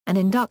An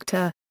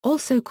inductor,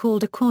 also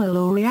called a coil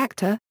or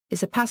reactor,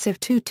 is a passive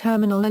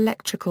two-terminal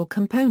electrical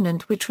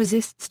component which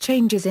resists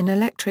changes in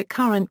electric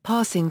current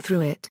passing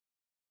through it.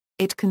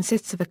 It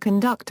consists of a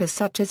conductor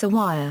such as a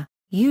wire,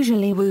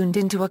 usually wound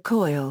into a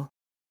coil.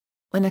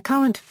 When a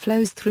current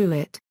flows through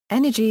it,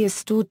 energy is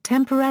stored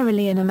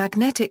temporarily in a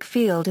magnetic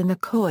field in the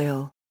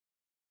coil.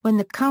 When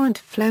the current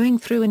flowing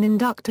through an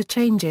inductor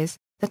changes,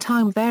 the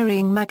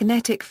time-varying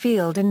magnetic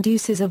field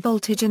induces a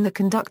voltage in the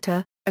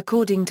conductor,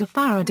 according to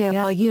Faraday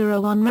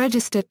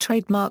unregistered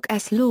trademark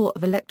S law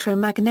of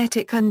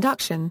electromagnetic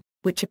induction,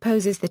 which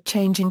opposes the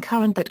change in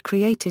current that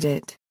created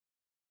it.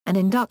 An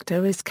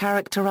inductor is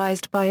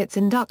characterized by its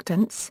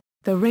inductance,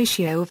 the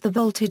ratio of the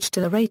voltage to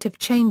the rate of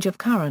change of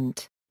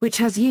current, which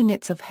has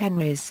units of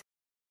henries.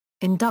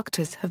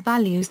 Inductors have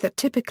values that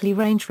typically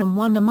range from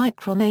 1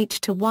 micron H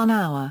to 1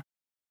 hour.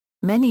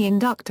 Many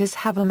inductors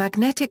have a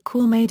magnetic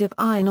core made of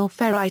iron or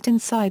ferrite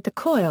inside the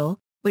coil,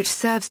 which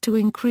serves to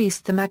increase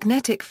the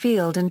magnetic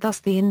field and thus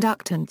the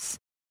inductance.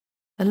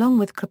 Along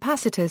with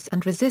capacitors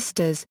and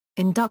resistors,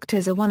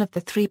 inductors are one of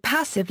the 3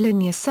 passive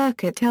linear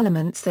circuit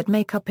elements that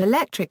make up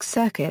electric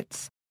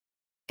circuits.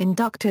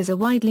 Inductors are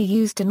widely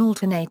used in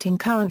alternating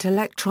current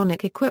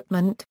electronic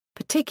equipment,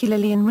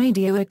 particularly in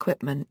radio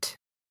equipment.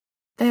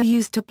 They are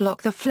used to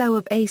block the flow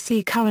of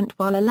AC current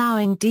while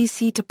allowing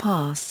DC to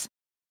pass.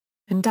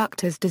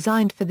 Inductors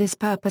designed for this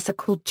purpose are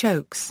called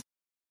chokes.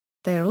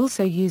 They are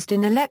also used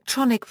in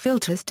electronic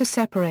filters to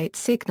separate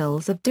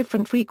signals of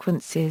different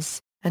frequencies,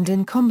 and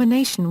in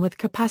combination with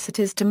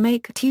capacitors to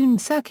make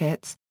tuned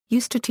circuits,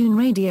 used to tune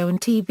radio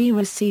and TV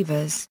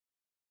receivers.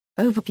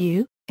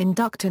 Overview: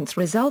 inductance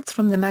results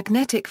from the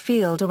magnetic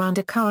field around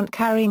a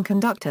current-carrying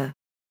conductor.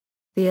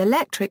 The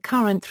electric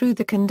current through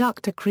the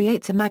conductor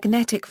creates a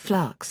magnetic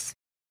flux.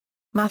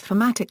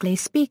 Mathematically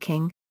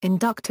speaking,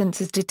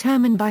 inductance is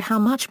determined by how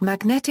much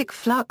magnetic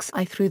flux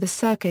I through the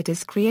circuit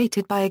is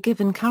created by a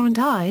given current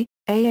I,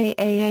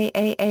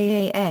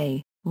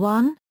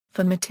 1,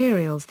 for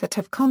materials that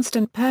have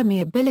constant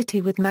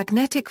permeability with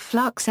magnetic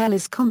flux L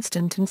is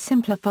constant and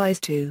simplifies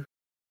to.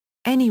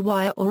 Any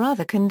wire or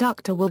other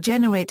conductor will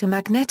generate a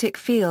magnetic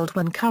field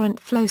when current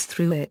flows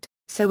through it,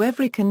 so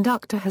every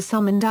conductor has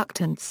some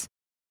inductance.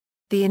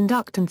 The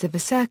inductance of a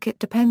circuit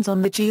depends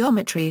on the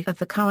geometry of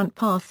the current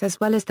path as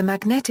well as the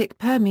magnetic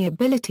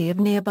permeability of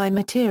nearby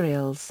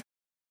materials.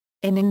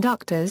 In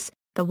inductors,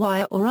 the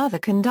wire or other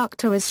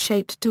conductor is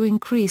shaped to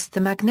increase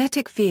the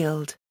magnetic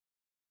field.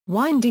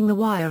 Winding the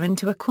wire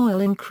into a coil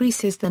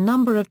increases the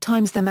number of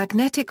times the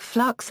magnetic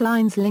flux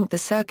lines link the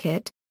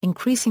circuit,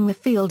 increasing the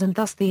field and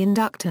thus the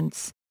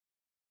inductance.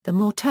 The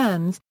more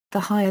turns,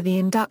 the higher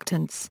the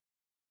inductance.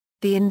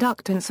 The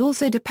inductance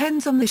also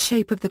depends on the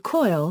shape of the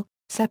coil,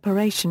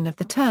 separation of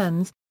the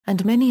turns,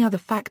 and many other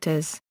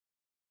factors.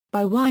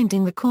 By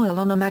winding the coil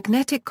on a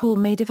magnetic core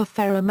made of a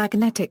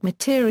ferromagnetic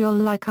material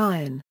like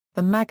iron,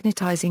 the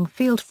magnetizing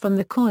field from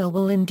the coil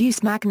will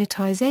induce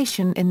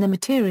magnetization in the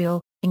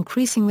material,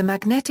 increasing the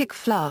magnetic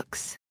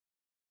flux.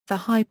 The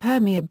high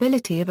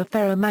permeability of a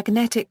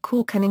ferromagnetic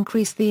core can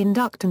increase the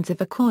inductance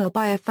of a coil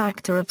by a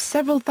factor of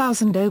several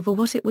thousand over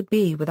what it would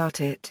be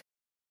without it.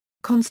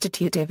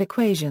 Constitutive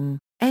equation: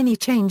 any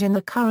change in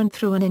the current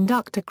through an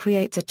inductor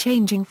creates a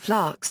changing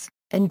flux,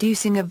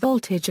 inducing a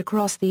voltage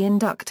across the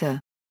inductor.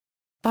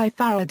 By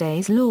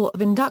Faraday's law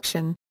of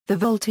induction, the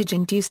voltage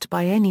induced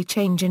by any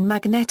change in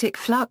magnetic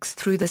flux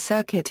through the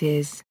circuit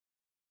is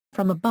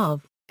from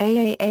above,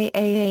 2,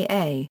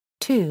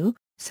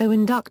 so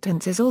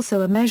inductance is also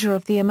a measure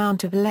of the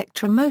amount of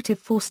electromotive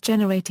force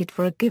generated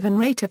for a given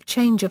rate of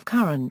change of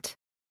current.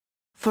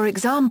 For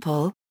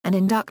example, an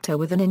inductor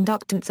with an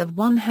inductance of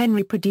 1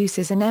 Henry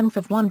produces an EMF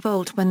of 1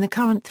 volt when the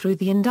current through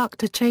the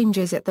inductor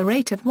changes at the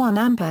rate of 1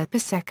 ampere per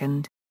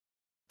second.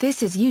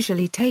 This is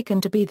usually taken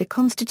to be the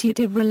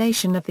constitutive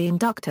relation of the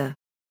inductor.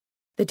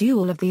 The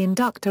dual of the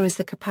inductor is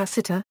the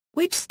capacitor,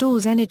 which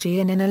stores energy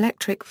in an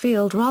electric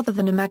field rather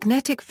than a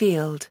magnetic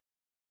field.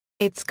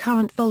 Its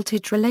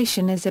current-voltage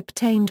relation is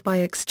obtained by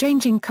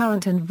exchanging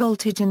current and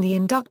voltage in the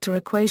inductor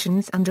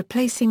equations and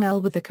replacing L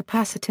with the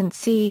capacitance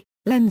C,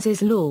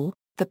 Lenz's law.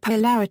 The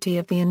polarity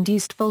of the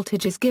induced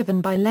voltage is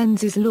given by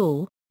Lenz's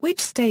law, which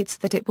states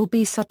that it will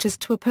be such as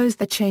to oppose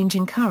the change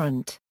in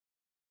current.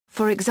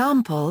 For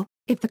example,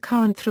 if the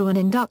current through an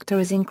inductor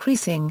is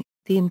increasing,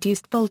 the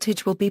induced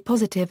voltage will be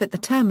positive at the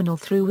terminal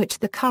through which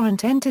the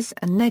current enters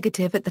and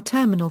negative at the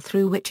terminal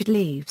through which it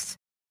leaves.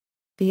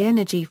 The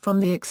energy from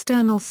the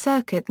external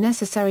circuit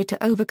necessary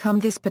to overcome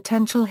this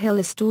potential hill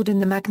is stored in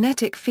the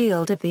magnetic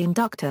field of the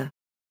inductor.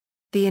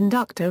 The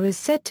inductor is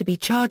said to be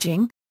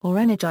charging, or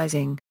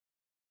energizing.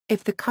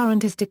 If the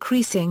current is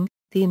decreasing,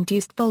 the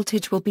induced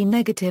voltage will be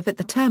negative at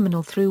the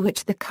terminal through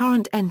which the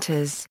current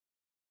enters.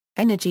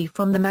 Energy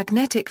from the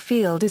magnetic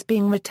field is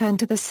being returned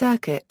to the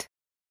circuit.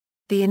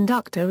 The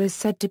inductor is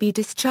said to be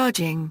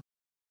discharging.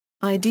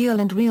 Ideal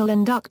and real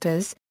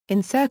inductors: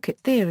 in circuit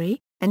theory,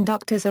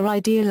 inductors are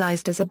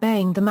idealized as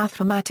obeying the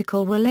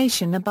mathematical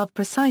relation above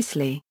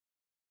precisely.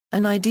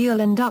 An ideal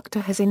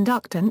inductor has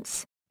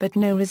inductance, but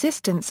no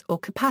resistance or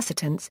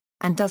capacitance,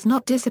 and does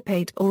not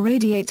dissipate or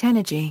radiate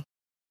energy.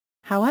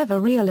 However,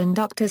 real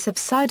inductors have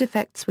side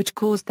effects which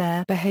cause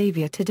their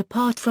behavior to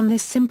depart from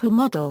this simple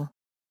model.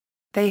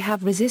 They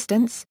have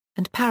resistance,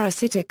 and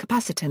parasitic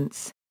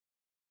capacitance.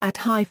 At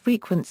high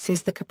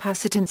frequencies the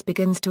capacitance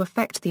begins to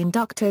affect the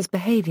inductor's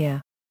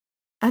behavior.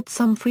 At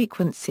some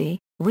frequency,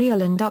 real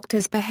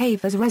inductors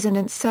behave as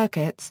resonance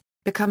circuits,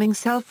 becoming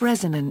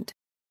self-resonant.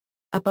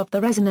 Above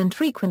the resonant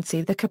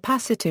frequency the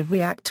capacitive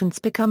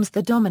reactance becomes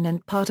the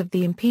dominant part of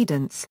the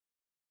impedance.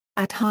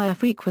 At higher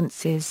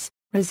frequencies,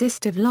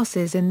 resistive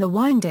losses in the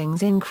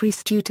windings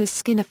increase due to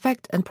skin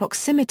effect and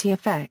proximity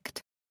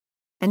effect.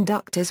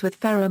 Inductors with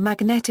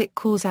ferromagnetic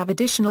cores have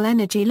additional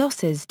energy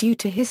losses due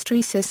to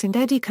hysteresis and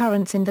eddy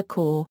currents in the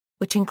core,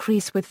 which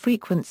increase with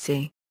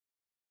frequency.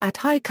 At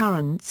high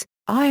currents,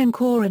 iron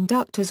core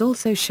inductors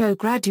also show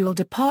gradual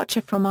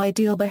departure from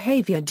ideal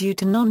behavior due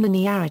to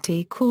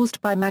nonlinearity caused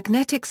by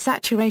magnetic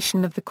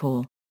saturation of the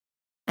core.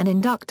 An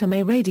inductor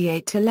may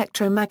radiate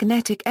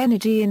electromagnetic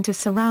energy into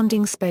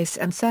surrounding space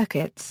and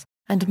circuits,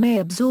 and may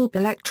absorb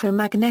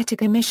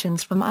electromagnetic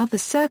emissions from other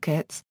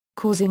circuits,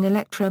 causing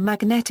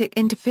electromagnetic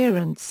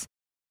interference.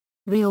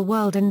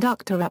 Real-world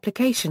inductor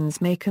applications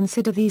may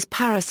consider these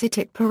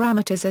parasitic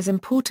parameters as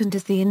important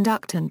as the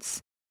inductance.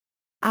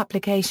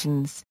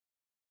 Applications.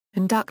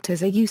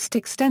 Inductors are used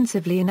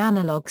extensively in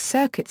analog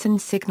circuits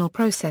and signal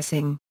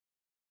processing.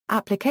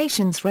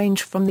 Applications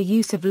range from the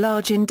use of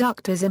large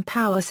inductors in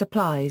power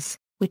supplies,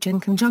 which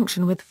in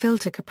conjunction with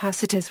filter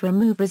capacitors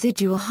remove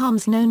residual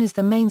hums known as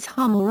the mains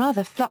hum or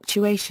other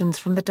fluctuations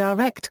from the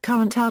direct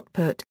current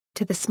output,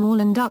 to the small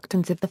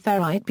inductance of the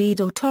ferrite bead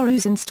or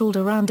torus installed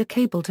around a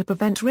cable to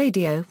prevent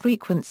radio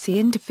frequency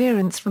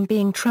interference from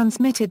being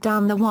transmitted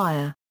down the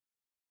wire.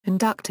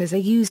 Inductors are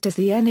used as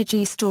the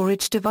energy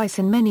storage device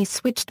in many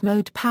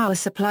switched-mode power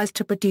supplies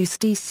to produce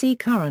DC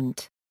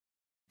current.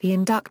 The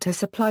inductor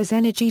supplies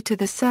energy to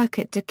the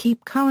circuit to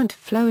keep current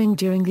flowing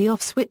during the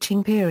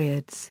off-switching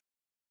periods.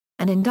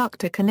 An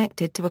inductor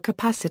connected to a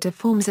capacitor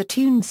forms a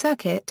tuned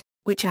circuit,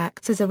 which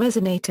acts as a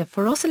resonator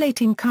for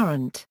oscillating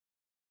current.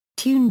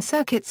 Tuned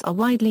circuits are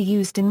widely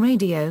used in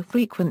radio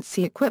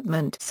frequency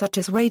equipment such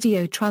as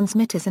radio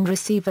transmitters and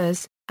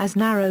receivers, as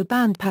narrow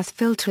bandpass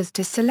filters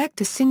to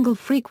select a single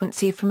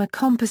frequency from a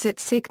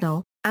composite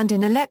signal, and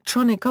in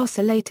electronic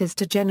oscillators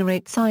to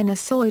generate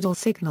sinusoidal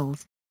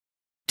signals.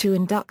 Two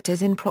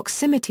inductors in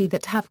proximity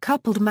that have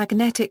coupled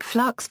magnetic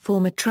flux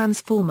form a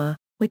transformer,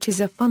 which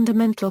is a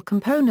fundamental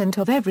component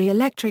of every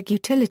electric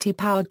utility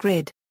power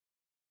grid.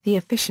 The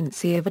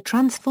efficiency of a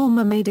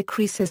transformer may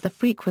decrease as the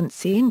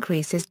frequency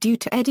increases due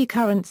to eddy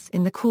currents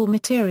in the core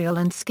material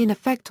and skin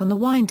effect on the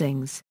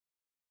windings.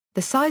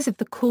 The size of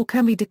the core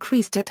can be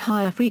decreased at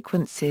higher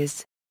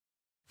frequencies.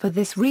 For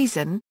this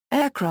reason,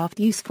 aircraft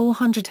use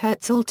 400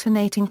 Hz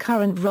alternating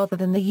current rather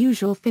than the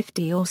usual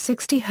 50 or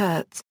 60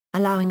 Hz,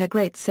 allowing a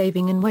great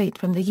saving in weight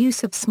from the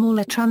use of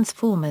smaller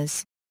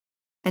transformers.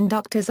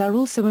 Inductors are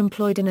also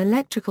employed in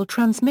electrical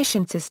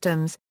transmission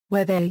systems,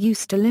 where they are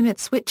used to limit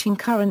switching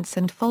currents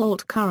and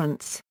fault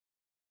currents.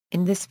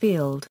 In this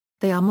field,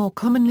 they are more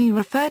commonly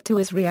referred to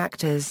as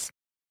reactors.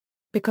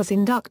 Because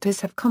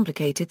inductors have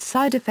complicated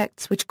side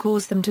effects which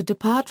cause them to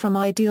depart from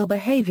ideal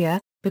behavior,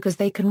 because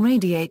they can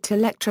radiate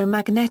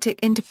electromagnetic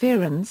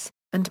interference,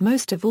 and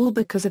most of all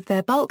because of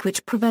their bulk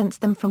which prevents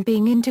them from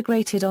being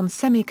integrated on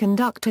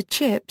semiconductor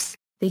chips,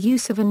 the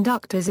use of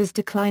inductors is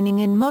declining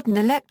in modern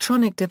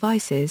electronic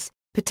devices,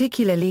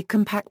 particularly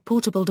compact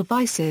portable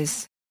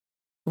devices.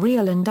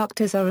 Real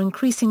inductors are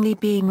increasingly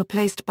being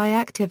replaced by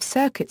active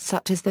circuits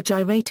such as the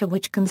gyrator,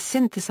 which can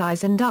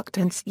synthesize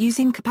inductance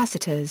using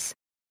capacitors.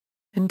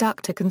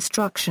 Inductor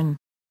construction.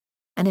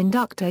 An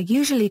inductor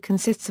usually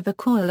consists of a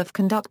coil of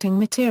conducting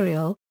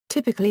material,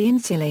 typically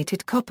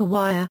insulated copper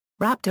wire,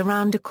 wrapped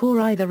around a core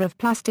either of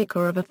plastic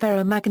or of a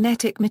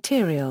ferromagnetic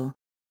material.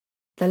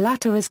 The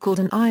latter is called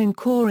an iron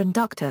core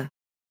inductor.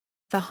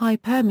 The high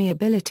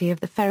permeability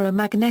of the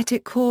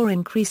ferromagnetic core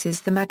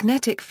increases the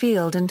magnetic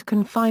field and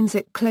confines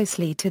it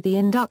closely to the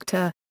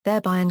inductor,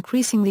 thereby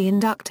increasing the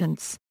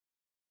inductance.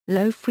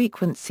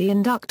 Low-frequency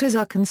inductors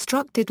are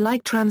constructed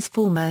like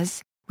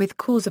transformers, with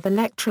cores of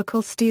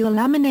electrical steel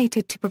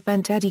laminated to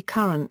prevent eddy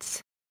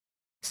currents.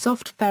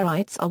 Soft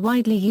ferrites are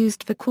widely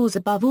used for cores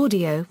above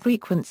audio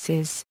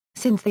frequencies,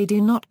 since they do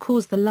not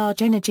cause the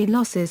large energy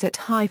losses at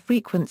high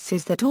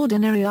frequencies that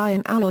ordinary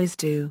iron alloys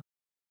do.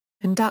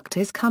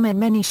 Inductors come in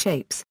many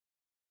shapes.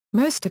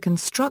 Most are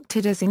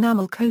constructed as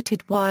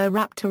enamel-coated wire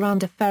wrapped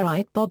around a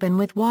ferrite bobbin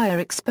with wire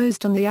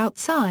exposed on the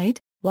outside,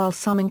 while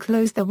some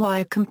enclose the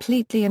wire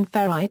completely in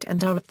ferrite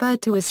and are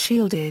referred to as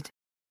shielded.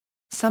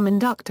 Some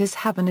inductors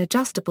have an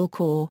adjustable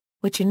core,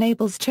 which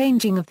enables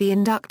changing of the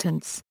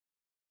inductance.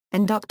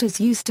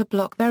 Inductors used to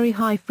block very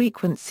high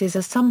frequencies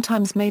are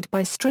sometimes made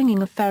by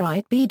stringing a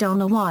ferrite bead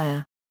on a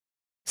wire.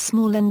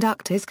 Small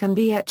inductors can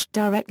be etched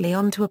directly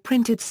onto a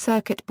printed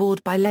circuit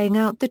board by laying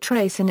out the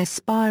trace in a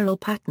spiral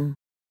pattern.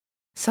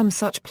 Some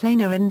such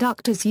planar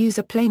inductors use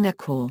a planar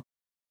core.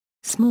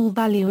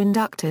 Small-value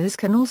inductors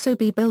can also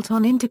be built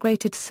on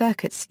integrated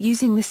circuits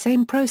using the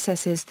same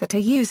processes that are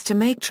used to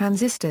make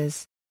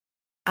transistors.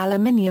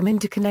 Aluminium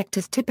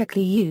interconnectors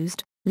typically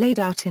used, laid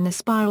out in a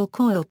spiral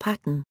coil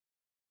pattern.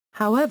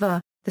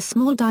 However, the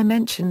small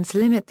dimensions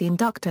limit the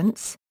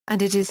inductance,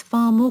 and it is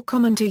far more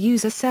common to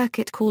use a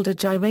circuit called a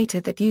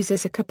gyrator that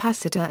uses a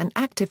capacitor and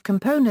active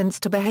components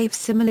to behave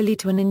similarly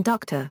to an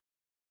inductor.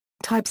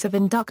 Types of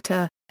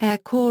inductor: air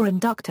core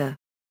inductor.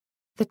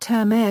 The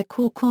term air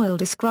core coil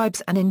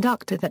describes an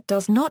inductor that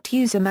does not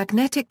use a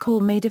magnetic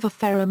core made of a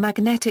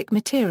ferromagnetic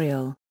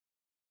material.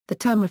 The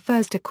term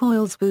refers to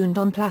coils wound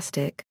on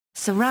plastic,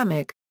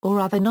 ceramic, or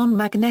other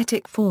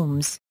non-magnetic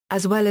forms,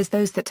 as well as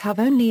those that have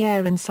only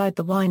air inside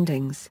the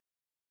windings.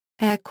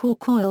 Air core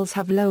coils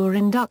have lower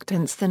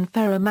inductance than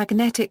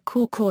ferromagnetic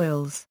core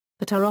coils,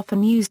 but are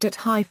often used at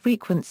high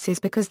frequencies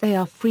because they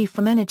are free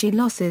from energy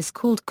losses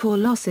called core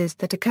losses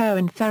that occur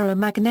in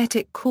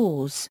ferromagnetic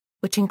cores,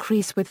 which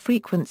increase with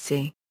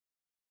frequency.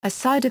 A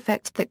side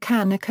effect that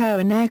can occur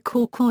in air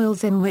core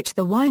coils in which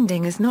the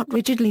winding is not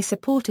rigidly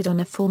supported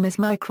on a form is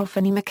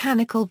microphony.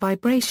 Mechanical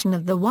vibration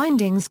of the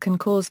windings can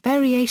cause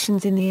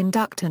variations in the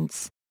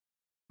inductance.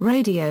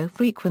 Radio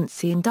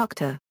frequency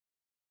inductor.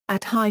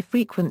 At high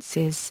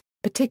frequencies,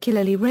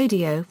 particularly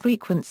radio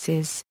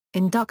frequencies,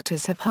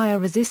 inductors have higher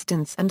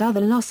resistance and other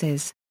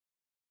losses.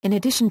 In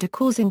addition to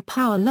causing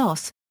power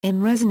loss,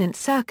 in resonant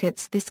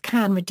circuits this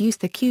can reduce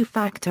the Q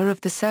factor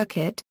of the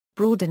circuit,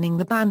 broadening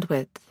the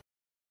bandwidth.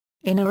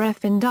 In RF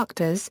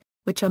inductors,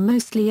 which are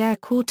mostly air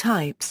core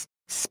types,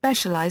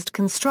 specialized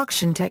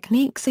construction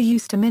techniques are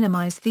used to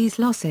minimize these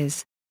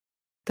losses.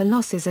 The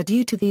losses are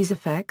due to these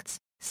effects: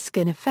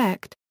 skin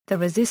effect. The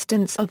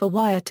resistance of a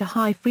wire to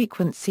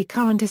high-frequency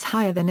current is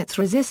higher than its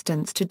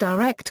resistance to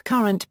direct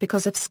current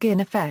because of skin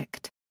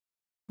effect.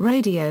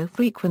 Radio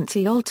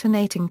frequency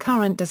alternating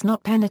current does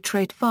not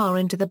penetrate far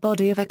into the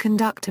body of a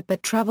conductor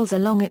but travels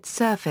along its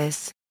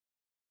surface.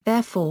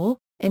 Therefore,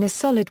 in a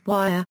solid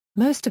wire,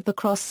 most of the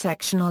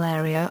cross-sectional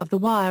area of the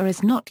wire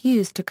is not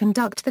used to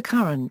conduct the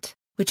current,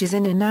 which is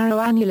in a narrow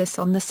annulus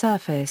on the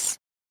surface.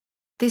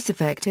 This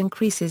effect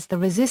increases the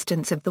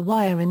resistance of the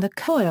wire in the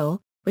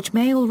coil, which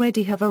may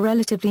already have a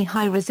relatively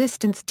high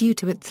resistance due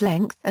to its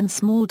length and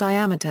small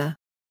diameter.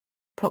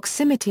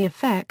 Proximity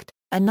effect.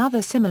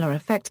 Another similar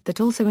effect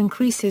that also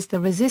increases the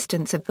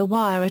resistance of the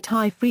wire at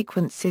high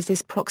frequencies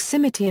is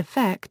proximity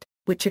effect,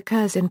 which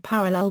occurs in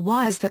parallel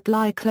wires that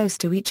lie close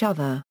to each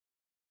other.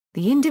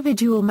 The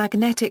individual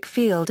magnetic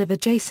field of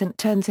adjacent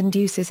turns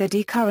induces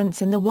eddy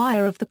currents in the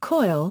wire of the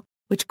coil,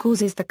 which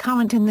causes the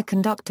current in the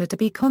conductor to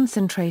be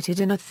concentrated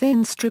in a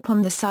thin strip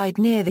on the side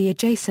near the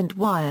adjacent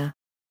wire.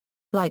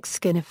 Like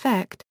skin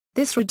effect,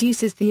 this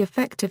reduces the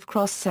effective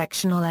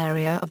cross-sectional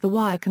area of the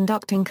wire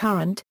conducting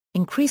current,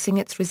 increasing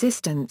its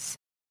resistance.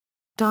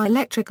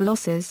 Dielectric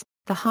losses.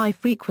 The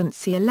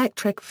high-frequency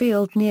electric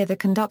field near the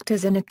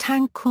conductors in a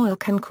tank coil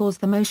can cause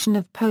the motion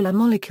of polar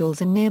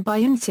molecules in nearby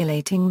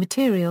insulating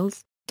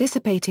materials,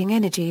 dissipating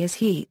energy as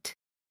heat.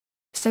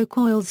 So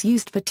coils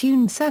used for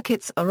tuned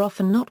circuits are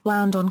often not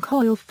wound on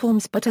coil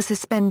forms but are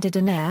suspended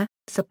in air,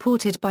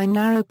 supported by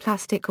narrow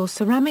plastic or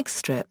ceramic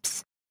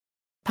strips.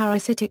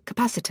 Parasitic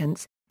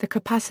capacitance. The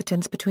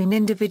capacitance between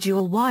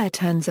individual wire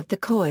turns of the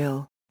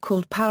coil,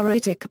 called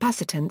parasitic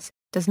capacitance,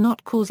 does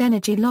not cause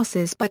energy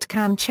losses but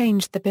can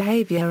change the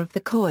behavior of the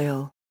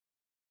coil.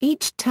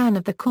 Each turn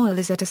of the coil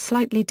is at a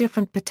slightly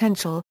different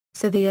potential,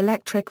 so the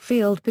electric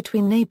field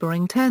between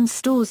neighboring turns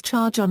stores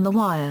charge on the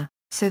wire,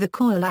 so the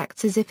coil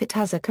acts as if it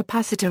has a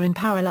capacitor in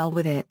parallel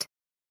with it.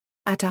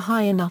 At a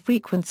high enough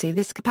frequency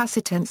this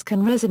capacitance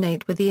can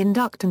resonate with the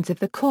inductance of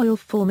the coil,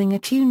 forming a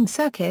tuned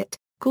circuit,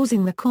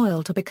 causing the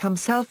coil to become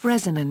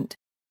self-resonant.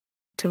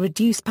 To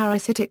reduce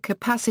parasitic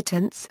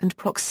capacitance and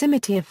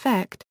proximity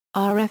effect,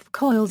 RF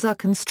coils are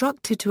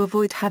constructed to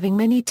avoid having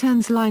many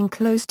turns lying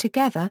close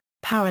together,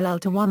 parallel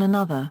to one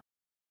another.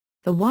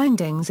 The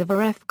windings of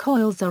RF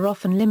coils are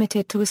often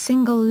limited to a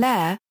single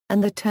layer,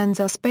 and the turns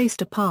are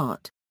spaced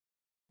apart.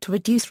 To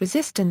reduce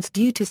resistance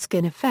due to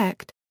skin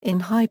effect, in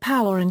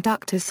high-power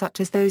inductors such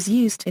as those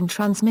used in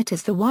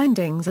transmitters the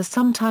windings are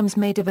sometimes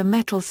made of a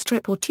metal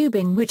strip or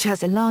tubing which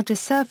has a larger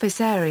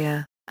surface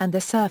area, and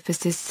the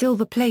surface is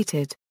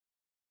silver-plated.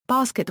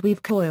 Basket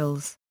weave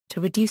coils.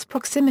 To reduce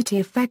proximity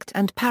effect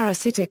and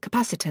parasitic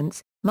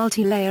capacitance,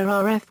 multi-layer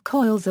RF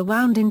coils are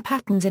wound in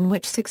patterns in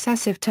which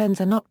successive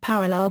turns are not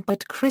parallel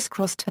but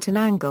crisscrossed at an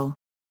angle.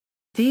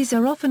 These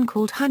are often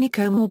called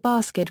honeycomb or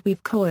basket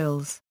weave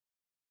coils.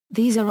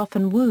 These are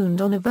often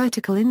wound on a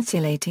vertical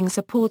insulating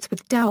supports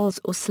with dowels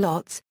or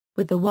slots,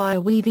 with the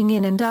wire weaving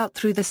in and out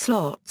through the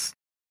slots.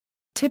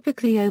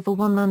 Typically over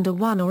 1 under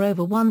 1 or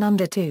over 1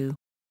 under 2.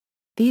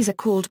 These are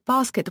called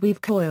basket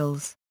weave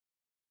coils.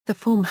 The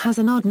form has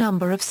an odd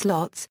number of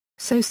slots,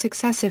 so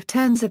successive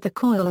turns of the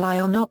coil lie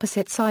on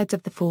opposite sides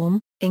of the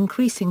form,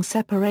 increasing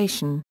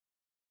separation.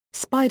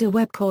 Spider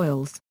web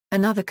coils.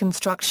 Another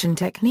construction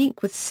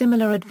technique with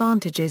similar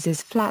advantages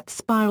is flat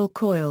spiral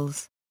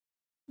coils.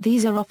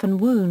 These are often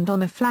wound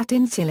on a flat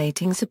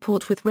insulating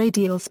support with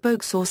radial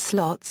spokes or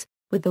slots,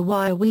 with the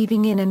wire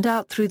weaving in and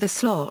out through the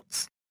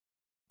slots.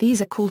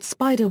 These are called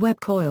spider web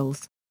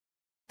coils.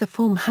 The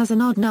form has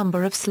an odd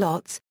number of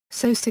slots,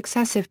 so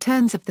successive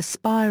turns of the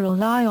spiral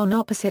lie on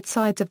opposite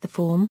sides of the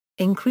form,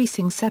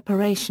 increasing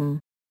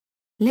separation.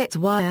 Litz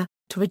wire.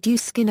 To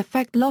reduce skin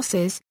effect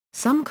losses,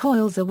 some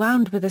coils are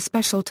wound with a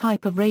special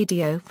type of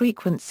radio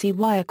frequency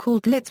wire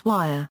called Litz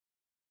wire.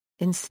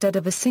 Instead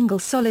of a single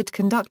solid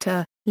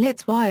conductor,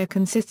 Litz wire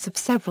consists of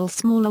several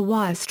smaller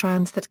wire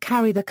strands that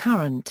carry the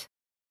current.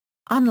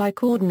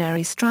 Unlike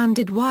ordinary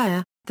stranded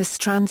wire, the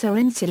strands are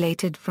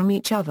insulated from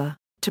each other,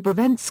 to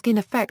prevent skin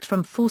effect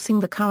from forcing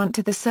the current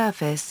to the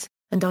surface,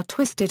 and are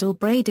twisted or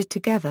braided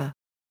together.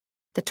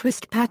 The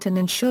twist pattern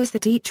ensures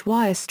that each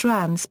wire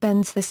strand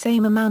spends the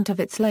same amount of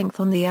its length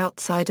on the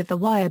outside of the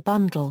wire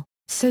bundle,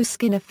 so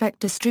skin effect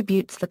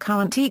distributes the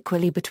current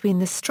equally between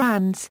the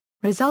strands,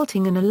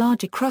 resulting in a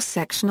larger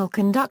cross-sectional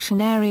conduction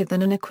area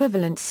than an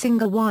equivalent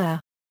single wire.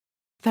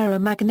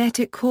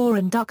 Ferromagnetic core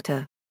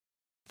inductor.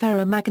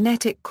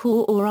 Ferromagnetic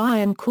core or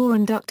iron core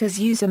inductors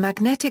use a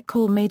magnetic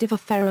core made of a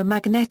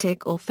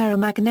ferromagnetic or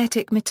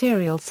ferromagnetic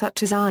material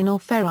such as iron or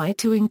ferrite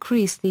to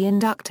increase the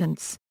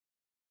inductance.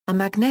 A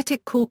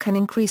magnetic core can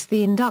increase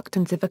the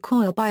inductance of a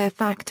coil by a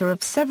factor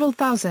of several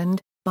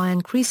thousand, by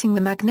increasing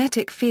the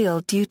magnetic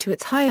field due to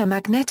its higher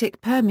magnetic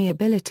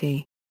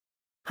permeability.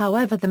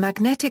 However, the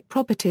magnetic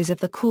properties of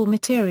the core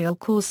material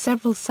cause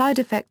several side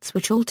effects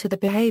which alter the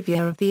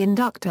behavior of the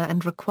inductor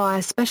and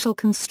require special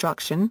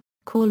construction.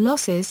 Core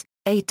losses.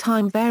 A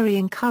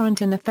time-varying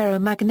current in a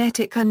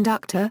ferromagnetic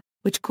conductor,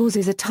 which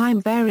causes a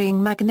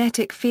time-varying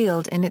magnetic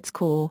field in its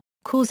core,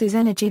 causes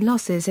energy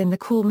losses in the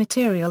core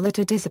material that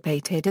are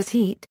dissipated as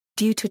heat,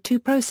 due to two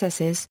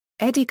processes: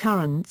 eddy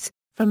currents.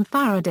 From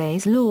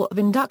Faraday's law of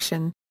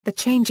induction, the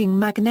changing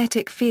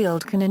magnetic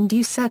field can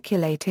induce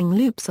circulating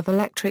loops of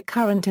electric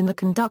current in the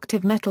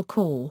conductive metal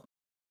core.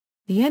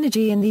 The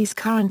energy in these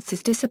currents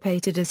is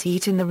dissipated as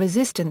heat in the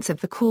resistance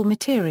of the core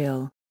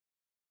material.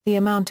 The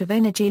amount of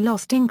energy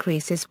lost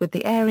increases with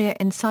the area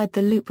inside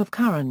the loop of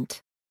current.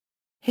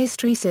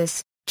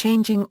 Hysteresis,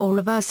 changing or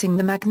reversing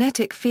the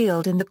magnetic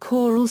field in the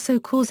core, also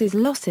causes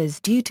losses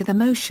due to the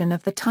motion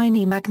of the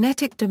tiny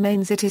magnetic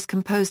domains it is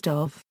composed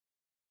of.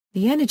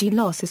 The energy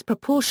loss is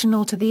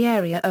proportional to the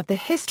area of the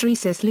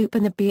hysteresis loop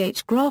in the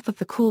BH graph of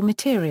the core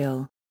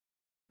material.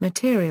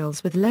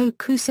 Materials with low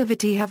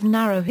coercivity have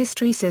narrow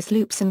hysteresis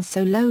loops and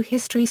so low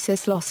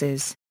hysteresis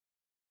losses.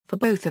 For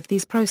both of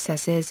these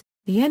processes,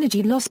 the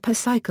energy loss per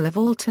cycle of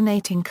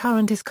alternating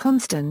current is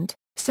constant,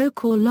 so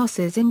core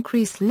losses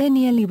increase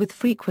linearly with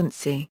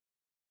frequency.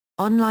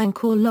 Online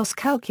core loss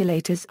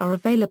calculators are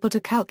available to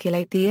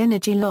calculate the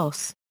energy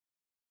loss.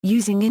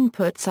 Using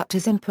inputs such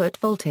as input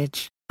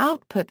voltage,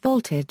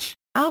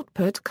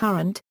 output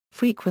current,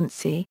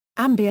 frequency,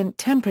 ambient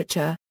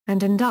temperature,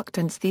 and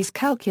inductance, these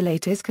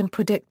calculators can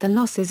predict the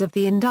losses of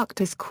the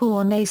inductor's core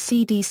on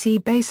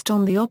AC/DC based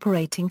on the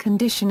operating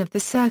condition of the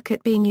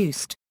circuit being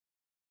used.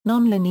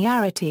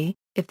 Nonlinearity.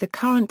 If the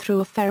current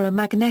through a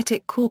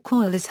ferromagnetic core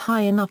coil is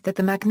high enough that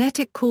the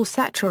magnetic core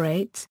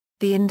saturates,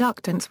 the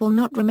inductance will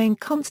not remain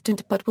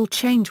constant but will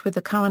change with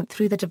the current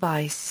through the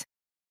device.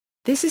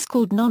 This is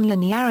called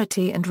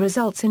nonlinearity and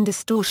results in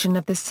distortion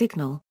of the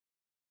signal.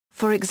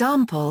 For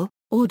example,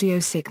 audio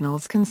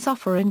signals can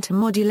suffer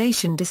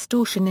intermodulation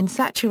distortion in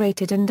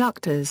saturated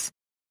inductors.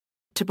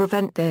 To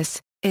prevent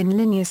this, in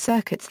linear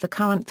circuits the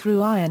current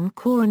through iron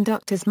core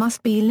inductors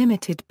must be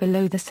limited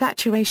below the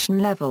saturation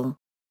level.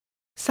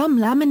 Some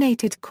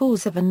laminated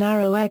cores have a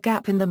narrow air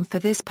gap in them for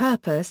this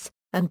purpose,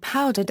 and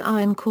powdered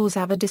iron cores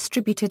have a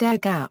distributed air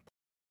gap.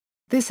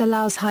 This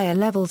allows higher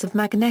levels of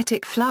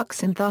magnetic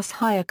flux and thus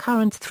higher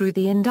currents through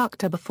the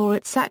inductor before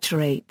it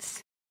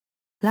saturates.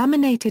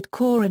 Laminated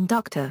core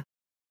inductor.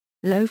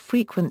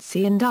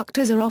 Low-frequency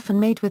inductors are often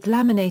made with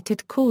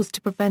laminated cores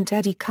to prevent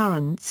eddy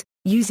currents,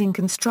 using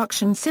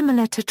construction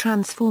similar to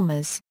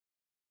transformers.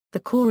 The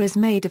core is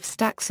made of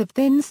stacks of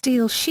thin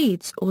steel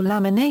sheets or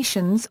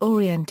laminations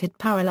oriented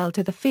parallel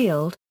to the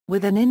field,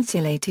 with an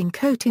insulating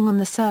coating on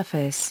the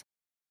surface.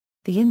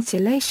 The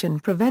insulation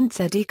prevents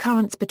eddy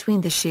currents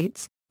between the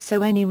sheets,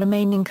 so any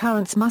remaining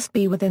currents must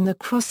be within the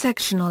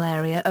cross-sectional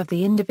area of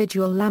the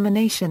individual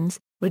laminations,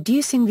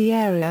 reducing the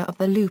area of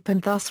the loop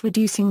and thus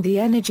reducing the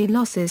energy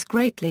losses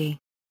greatly.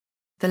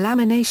 The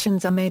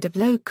laminations are made of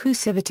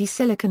low-coercivity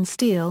silicon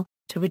steel,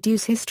 to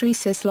reduce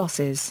hysteresis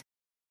losses.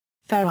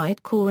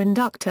 Ferrite core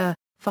inductor.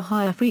 For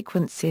higher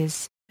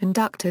frequencies,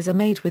 inductors are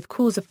made with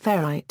cores of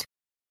ferrite.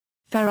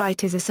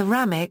 Ferrite is a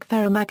ceramic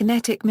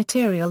ferromagnetic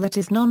material that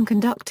is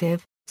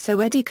non-conductive, so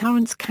eddy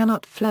currents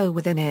cannot flow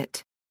within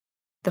it.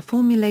 The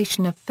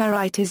formulation of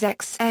ferrite is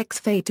XX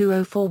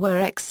Fe2O4,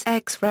 where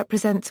XX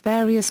represents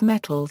various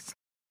metals.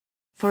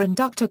 For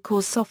inductor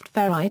cores, soft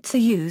ferrites are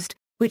used,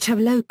 which have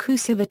low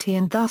coercivity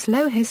and thus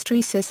low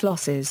hysteresis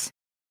losses.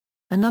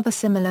 Another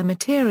similar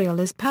material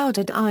is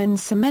powdered iron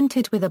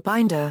cemented with a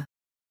binder.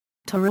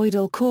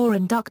 Toroidal core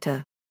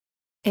inductor.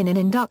 In an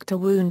inductor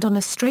wound on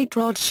a straight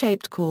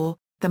rod-shaped core,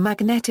 the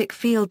magnetic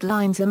field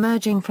lines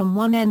emerging from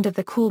one end of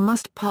the core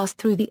must pass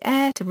through the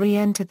air to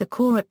re-enter the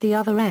core at the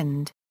other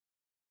end.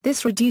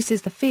 This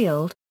reduces the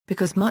field,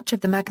 because much of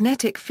the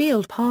magnetic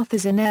field path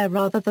is in air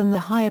rather than the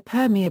higher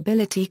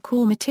permeability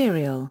core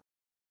material.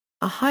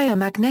 A higher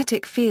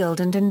magnetic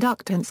field and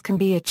inductance can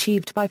be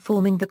achieved by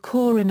forming the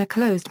core in a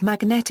closed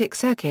magnetic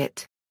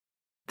circuit.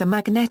 The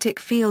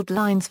magnetic field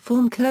lines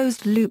form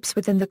closed loops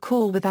within the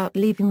core without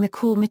leaving the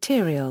core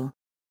material.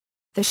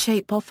 The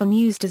shape often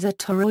used is a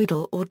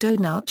toroidal or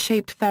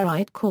donut-shaped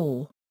ferrite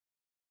core.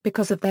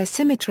 Because of their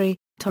symmetry,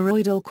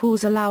 toroidal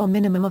cores allow a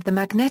minimum of the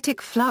magnetic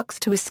flux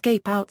to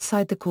escape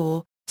outside the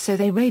core, so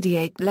they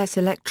radiate less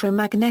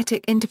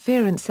electromagnetic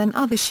interference than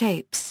other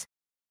shapes.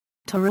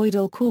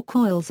 Toroidal core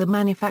coils are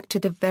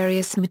manufactured of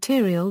various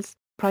materials,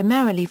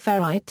 primarily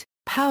ferrite,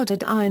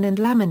 powdered iron and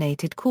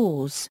laminated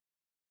cores.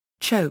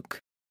 Choke.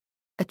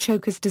 A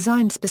choke is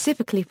designed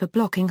specifically for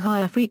blocking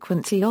higher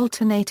frequency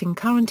alternating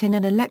current in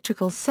an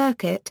electrical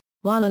circuit,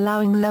 while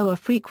allowing lower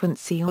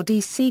frequency or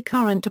DC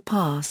current to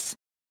pass.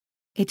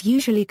 It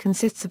usually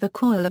consists of a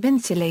coil of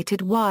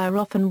insulated wire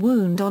often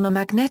wound on a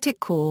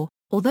magnetic core,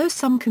 although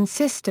some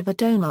consist of a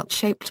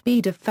donut-shaped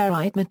bead of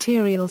ferrite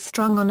material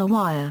strung on a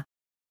wire.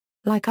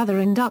 Like other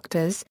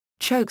inductors,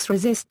 chokes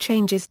resist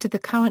changes to the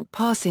current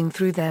passing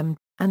through them,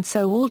 and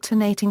so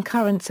alternating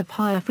currents of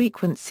higher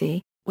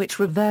frequency, which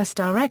reverse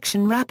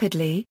direction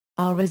rapidly,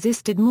 are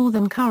resisted more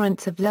than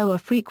currents of lower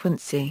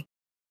frequency.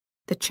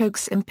 The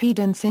choke's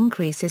impedance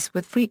increases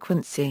with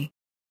frequency.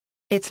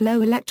 Its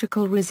low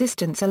electrical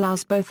resistance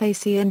allows both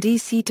AC and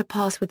DC to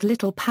pass with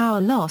little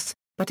power loss,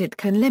 but it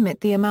can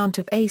limit the amount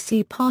of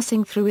AC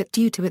passing through it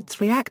due to its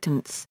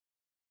reactance.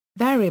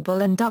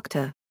 Variable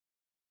inductor.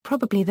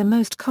 Probably the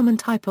most common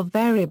type of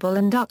variable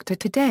inductor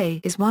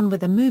today is one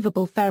with a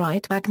movable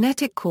ferrite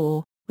magnetic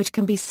core, which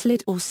can be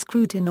slid or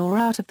screwed in or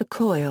out of the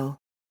coil.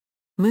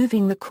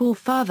 Moving the core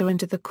farther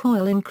into the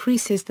coil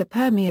increases the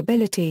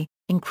permeability,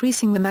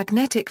 increasing the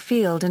magnetic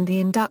field and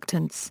the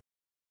inductance.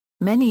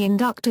 Many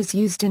inductors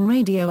used in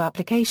radio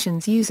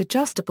applications use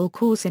adjustable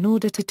cores in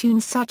order to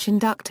tune such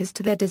inductors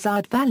to their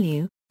desired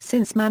value,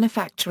 since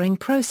manufacturing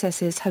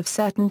processes have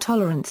certain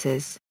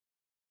tolerances.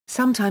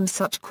 Sometimes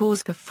such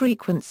cores for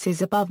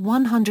frequencies above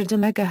 100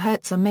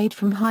 MHz are made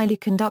from highly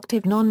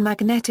conductive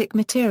non-magnetic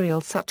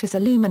materials such as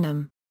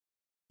aluminum.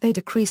 They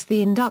decrease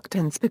the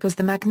inductance because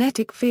the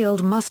magnetic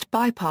field must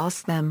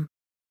bypass them.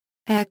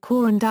 Air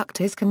core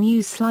inductors can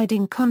use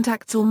sliding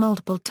contacts or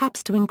multiple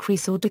taps to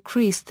increase or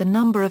decrease the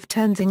number of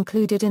turns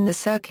included in the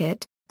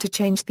circuit, to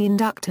change the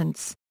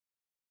inductance.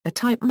 A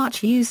type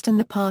much used in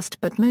the past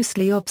but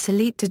mostly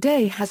obsolete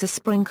today has a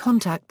spring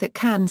contact that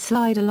can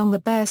slide along the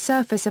bare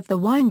surface of the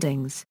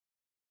windings.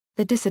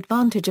 The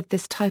disadvantage of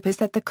this type is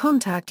that the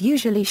contact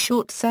usually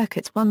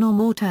short-circuits one or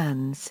more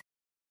turns.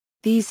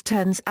 These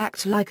turns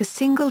act like a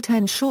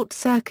single-turn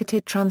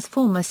short-circuited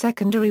transformer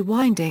secondary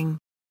winding.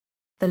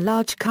 The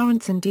large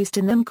currents induced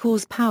in them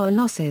cause power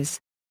losses.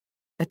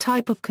 A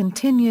type of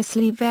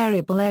continuously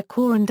variable air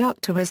core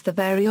inductor is the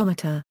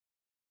variometer.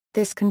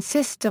 This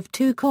consists of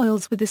two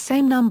coils with the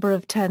same number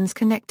of turns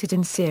connected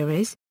in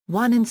series,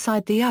 one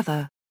inside the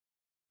other.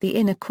 The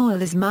inner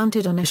coil is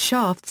mounted on a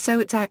shaft so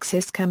its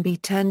axis can be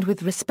turned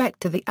with respect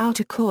to the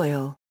outer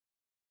coil.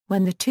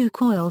 When the two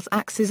coils'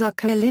 axes are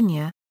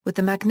collinear, with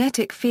the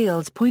magnetic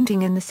fields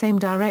pointing in the same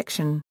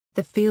direction,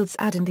 the fields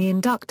add and the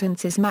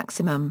inductance is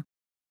maximum.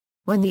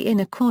 When the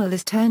inner coil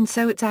is turned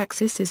so its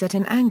axis is at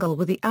an angle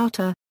with the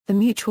outer, the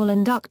mutual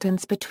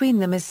inductance between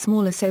them is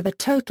smaller so the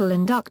total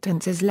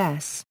inductance is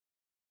less.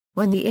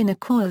 When the inner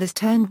coil is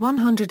turned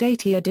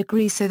 180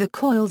 degrees so the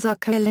coils are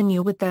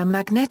collinear with their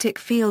magnetic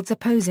fields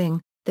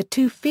opposing, the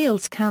two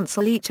fields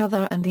cancel each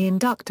other and the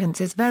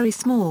inductance is very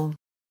small.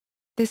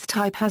 This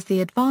type has the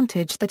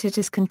advantage that it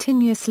is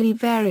continuously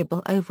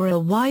variable over a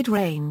wide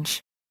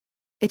range.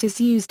 It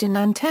is used in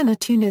antenna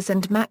tuners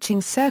and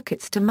matching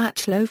circuits to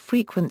match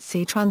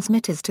low-frequency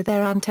transmitters to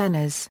their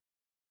antennas.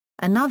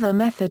 Another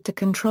method to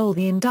control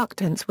the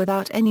inductance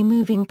without any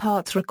moving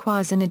parts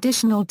requires an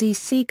additional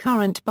DC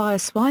current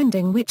bias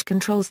winding which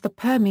controls the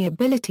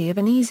permeability of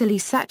an easily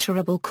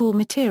saturable core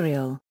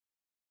material.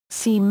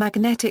 See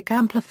magnetic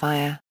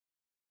amplifier.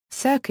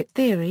 Circuit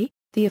theory.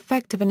 The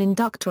effect of an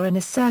inductor in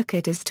a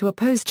circuit is to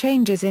oppose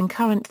changes in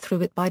current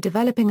through it by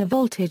developing a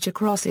voltage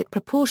across it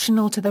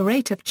proportional to the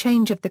rate of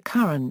change of the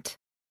current.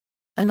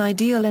 An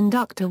ideal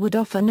inductor would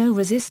offer no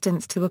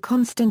resistance to a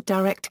constant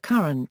direct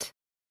current.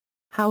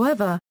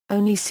 However,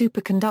 only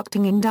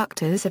superconducting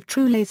inductors have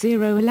truly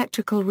zero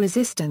electrical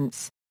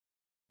resistance.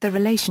 The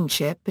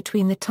relationship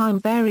between the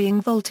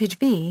time-varying voltage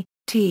V,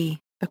 T,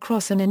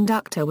 across an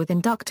inductor with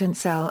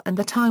inductance L and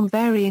the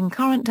time-varying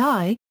current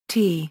I,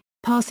 T,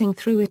 passing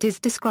through it is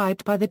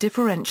described by the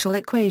differential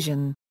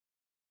equation.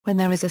 When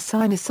there is a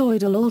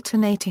sinusoidal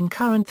alternating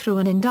current through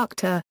an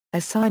inductor, a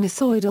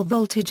sinusoidal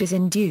voltage is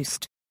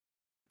induced.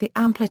 The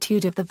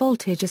amplitude of the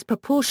voltage is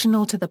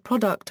proportional to the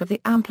product of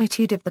the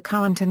amplitude of the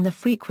current and the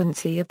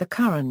frequency of the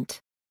current.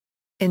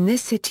 In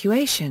this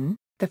situation,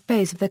 the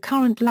phase of the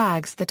current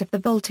lags that of the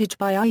voltage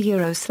by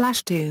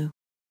I/2.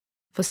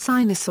 For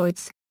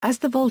sinusoids, as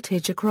the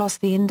voltage across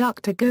the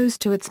inductor goes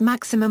to its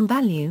maximum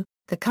value,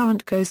 the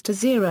current goes to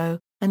zero,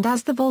 and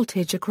as the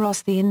voltage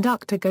across the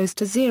inductor goes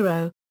to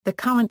zero, the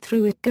current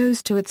through it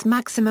goes to its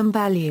maximum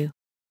value.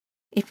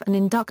 If an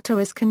inductor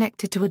is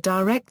connected to a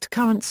direct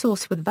current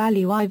source with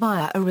value I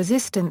via a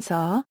resistance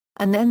R,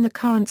 and then the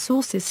current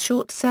source is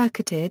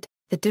short-circuited,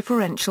 the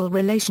differential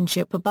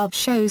relationship above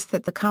shows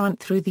that the current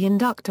through the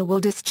inductor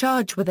will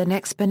discharge with an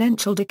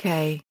exponential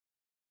decay.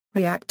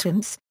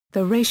 Reactance,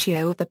 the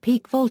ratio of the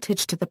peak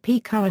voltage to the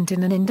peak current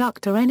in an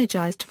inductor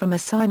energized from a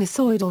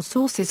sinusoidal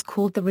source, is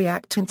called the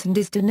reactance and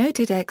is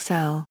denoted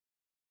XL.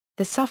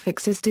 The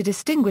suffix is to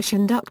distinguish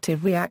inductive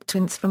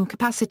reactance from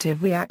capacitive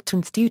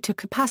reactance due to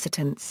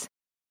capacitance.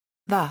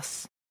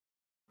 Thus,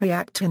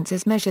 reactance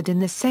is measured in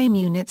the same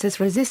units as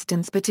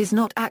resistance but is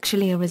not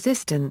actually a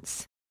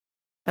resistance.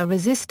 A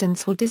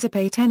resistance will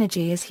dissipate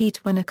energy as heat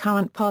when a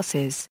current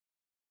passes.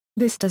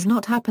 This does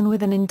not happen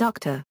with an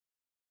inductor.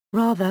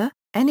 Rather,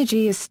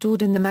 energy is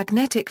stored in the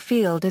magnetic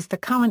field as the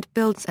current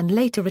builds and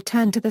later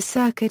returned to the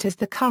circuit as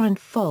the current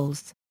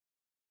falls.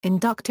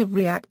 Inductive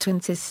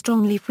reactance is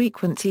strongly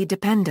frequency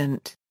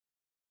dependent.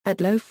 At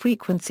low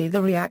frequency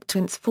the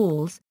reactance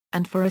falls,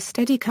 and for a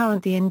steady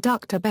current the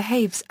inductor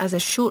behaves as a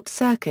short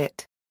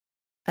circuit.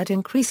 At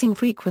increasing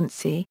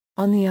frequency,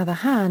 on the other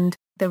hand,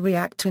 the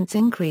reactance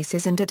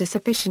increases and at a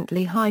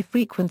sufficiently high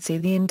frequency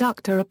the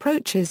inductor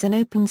approaches an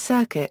open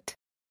circuit.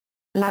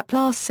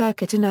 Laplace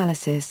circuit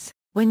analysis.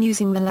 When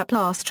using the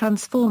Laplace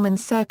transform in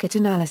circuit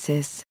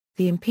analysis,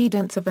 the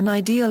impedance of an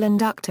ideal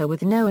inductor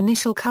with no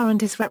initial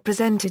current is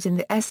represented in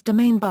the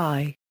S-domain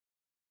by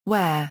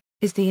where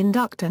is the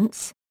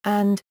inductance,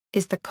 and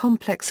is the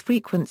complex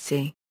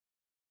frequency.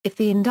 If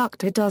the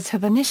inductor does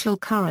have initial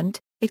current,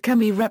 it can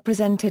be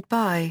represented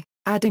by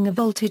adding a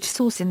voltage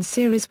source in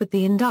series with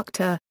the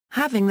inductor,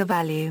 having the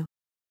value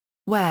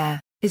where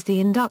is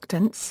the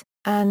inductance,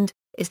 and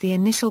is the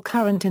initial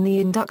current in the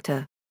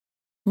inductor.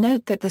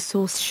 Note that the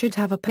source should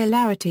have a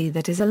polarity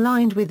that is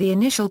aligned with the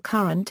initial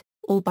current,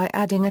 or by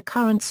adding a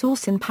current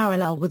source in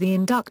parallel with the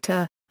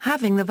inductor,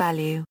 having the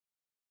value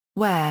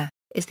where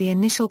is the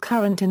initial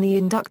current in the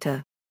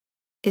inductor.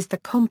 Is the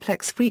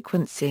complex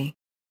frequency.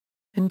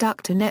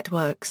 Inductor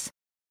networks.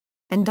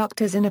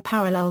 Inductors in a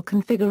parallel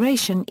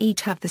configuration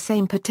each have the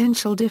same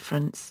potential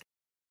difference.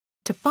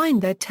 To find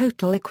their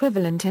total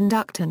equivalent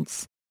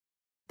inductance,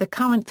 the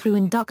current through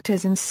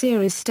inductors in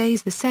series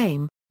stays the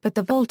same, but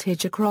the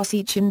voltage across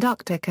each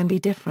inductor can be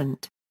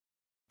different.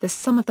 The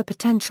sum of the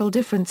potential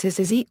differences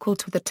is equal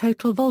to the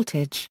total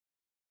voltage.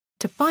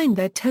 To find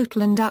their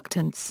total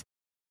inductance,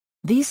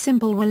 these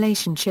simple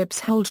relationships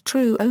hold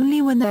true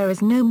only when there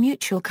is no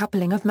mutual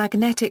coupling of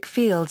magnetic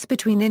fields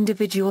between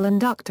individual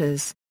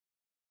inductors.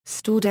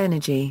 Stored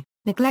energy.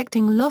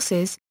 Neglecting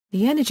losses,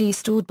 the energy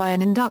stored by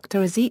an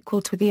inductor is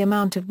equal to the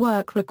amount of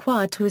work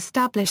required to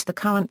establish the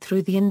current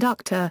through the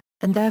inductor,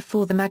 and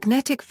therefore the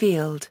magnetic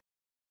field.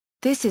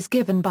 This is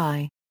given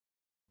by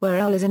where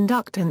L is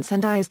inductance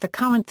and I is the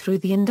current through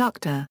the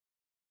inductor.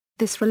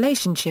 This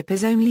relationship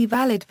is only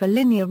valid for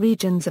linear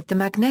regions of the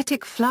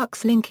magnetic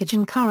flux linkage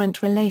and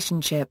current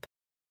relationship.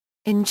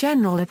 In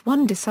general, if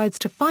one decides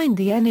to find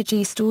the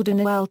energy stored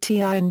in a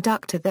LTI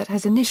inductor that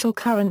has initial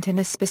current in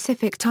a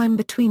specific time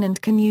between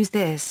and can use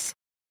this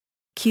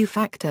Q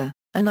factor,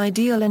 an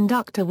ideal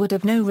inductor would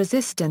have no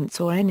resistance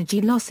or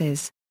energy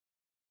losses.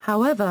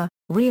 However,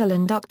 real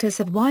inductors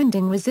have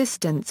winding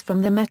resistance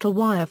from the metal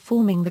wire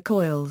forming the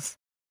coils.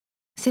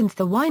 Since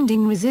the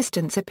winding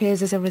resistance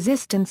appears as a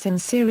resistance in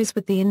series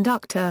with the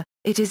inductor,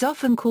 it is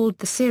often called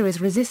the series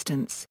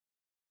resistance.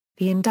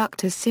 The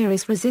inductor's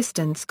series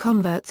resistance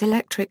converts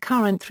electric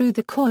current through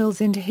the coils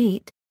into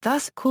heat,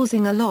 thus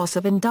causing a loss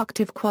of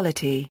inductive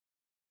quality.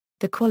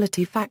 The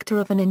quality factor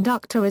of an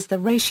inductor is the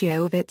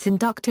ratio of its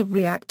inductive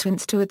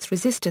reactance to its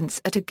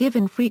resistance at a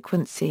given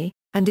frequency,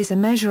 and is a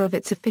measure of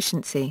its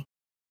efficiency.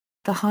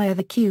 The higher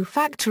the Q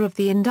factor of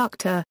the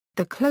inductor,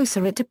 the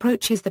closer it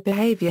approaches the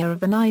behavior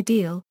of an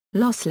ideal,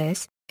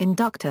 lossless,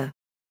 inductor.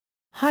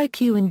 High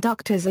Q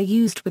inductors are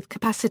used with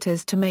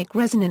capacitors to make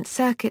resonant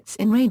circuits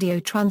in radio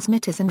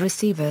transmitters and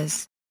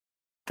receivers.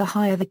 The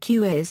higher the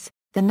Q is,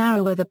 the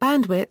narrower the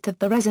bandwidth of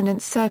the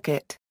resonance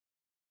circuit.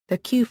 The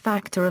Q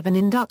factor of an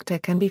inductor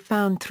can be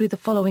found through the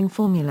following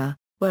formula,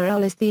 where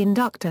L is the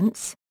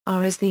inductance,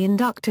 R is the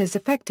inductor's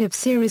effective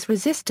series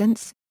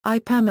resistance, I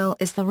per mil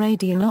is the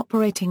radial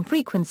operating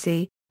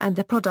frequency, and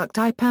the product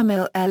I per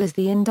mil L is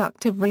the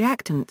inductive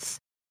reactance.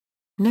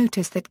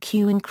 Notice that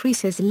Q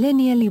increases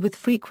linearly with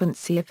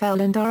frequency if L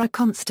and R are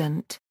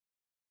constant.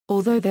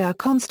 Although they are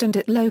constant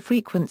at low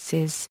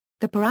frequencies,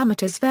 the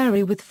parameters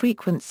vary with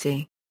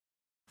frequency.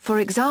 For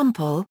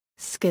example,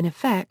 skin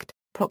effect,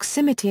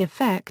 proximity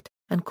effect,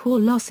 and core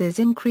losses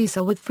increase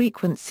with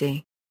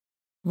frequency.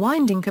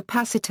 Winding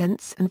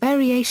capacitance and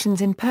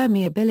variations in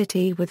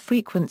permeability with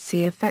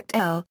frequency affect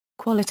L,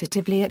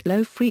 qualitatively at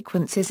low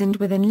frequencies and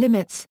within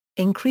limits.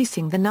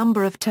 Increasing the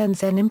number of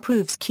turns N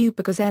improves Q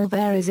because L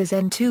varies as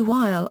N2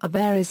 while R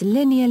varies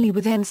linearly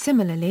with N.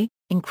 Similarly,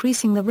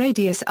 increasing the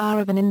radius R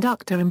of an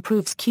inductor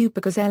improves Q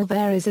because L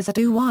varies as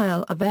R2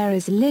 while R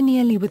varies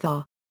linearly with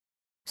R.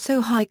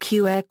 So high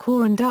Q air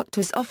core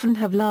inductors often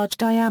have large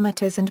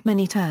diameters and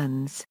many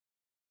turns.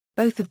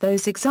 Both of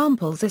those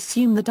examples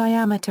assume the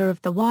diameter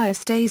of the wire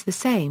stays the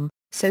same,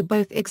 so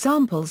both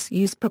examples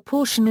use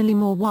proportionally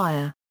more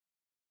wire.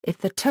 If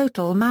the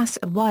total mass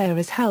of wire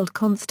is held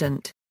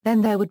constant,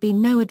 then there would be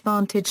no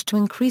advantage to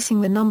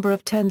increasing the number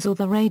of turns or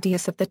the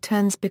radius of the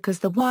turns because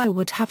the wire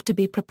would have to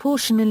be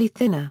proportionally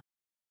thinner.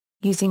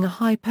 Using a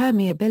high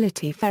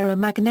permeability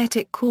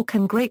ferromagnetic core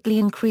can greatly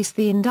increase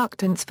the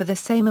inductance for the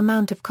same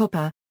amount of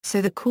copper,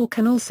 so the core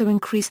can also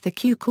increase the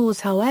Q cores,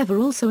 however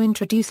also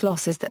introduce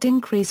losses that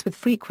increase with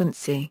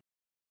frequency.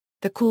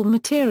 The core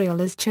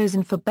material is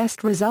chosen for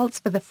best results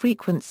for the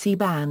frequency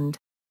band.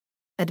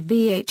 At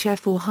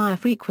VHF or higher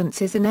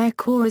frequencies an air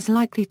core is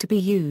likely to be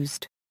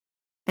used.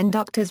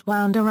 Inductors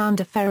wound around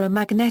a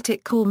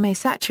ferromagnetic core may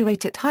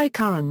saturate at high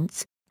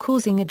currents,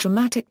 causing a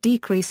dramatic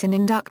decrease in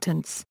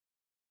inductance.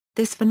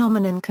 This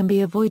phenomenon can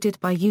be avoided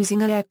by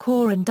using an air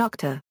core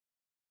inductor.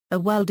 A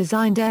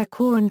well-designed air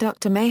core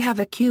inductor may have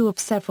a Q of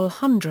several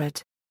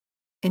hundred.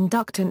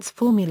 Inductance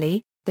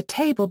formulae. The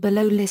table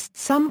below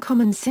lists some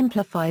common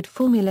simplified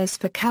formulas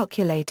for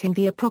calculating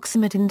the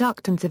approximate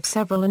inductance of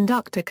several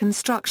inductor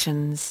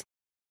constructions.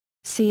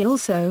 See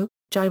also,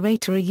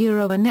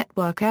 gyrator a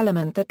network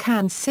element that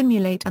can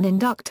simulate an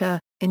inductor,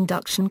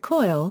 induction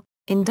coil,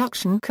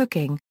 induction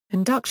cooking,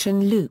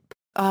 induction loop,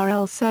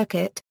 RL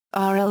circuit,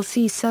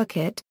 RLC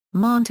circuit,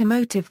 Mant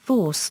emotive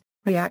force,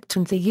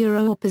 reactance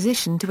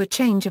opposition to a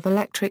change of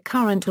electric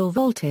current or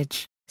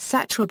voltage,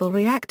 saturable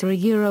reactor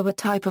a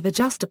type of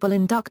adjustable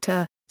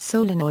inductor,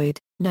 solenoid.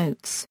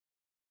 Notes.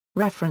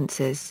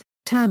 References: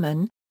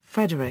 Terman,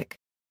 Frederick.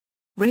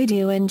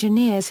 Radio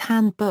Engineer's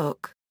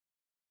Handbook.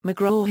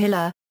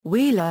 McGraw-Hiller,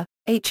 Wheeler,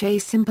 H. A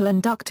Simple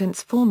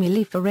Inductance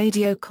Formulae for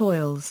Radio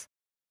Coils.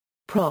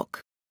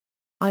 Proc.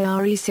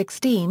 IRE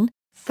 16,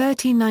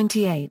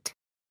 1398.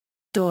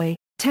 doi,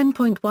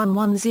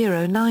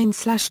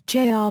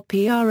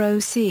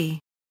 10.1109/JRPROC.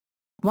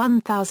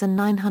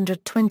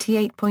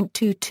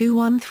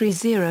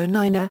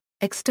 1928.221309.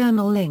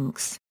 External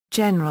links.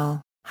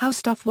 General, How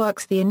Stuff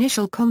Works. The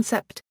initial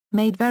concept,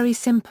 made very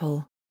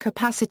simple,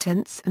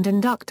 capacitance and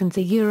inductance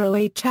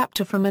a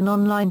chapter from an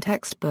online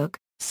textbook,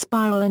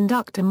 Spiral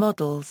Inductor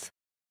Models.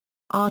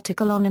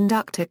 Article on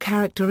inductor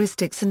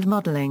characteristics and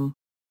modeling.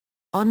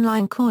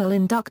 Online coil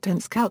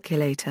inductance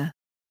calculator.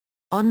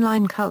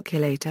 Online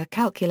calculator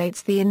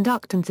calculates the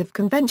inductance of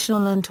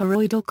conventional and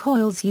toroidal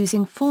coils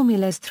using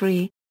formulas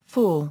 3,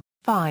 4,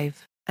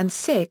 5, and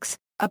 6,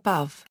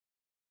 above.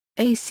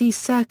 AC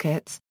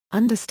circuits,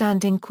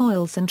 understanding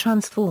coils and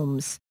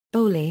transforms,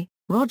 Bowley,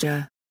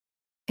 Roger.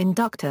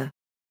 Inductor.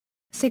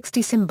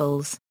 60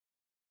 symbols.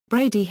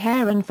 Brady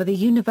Heron for the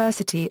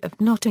University of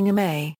Nottingham A.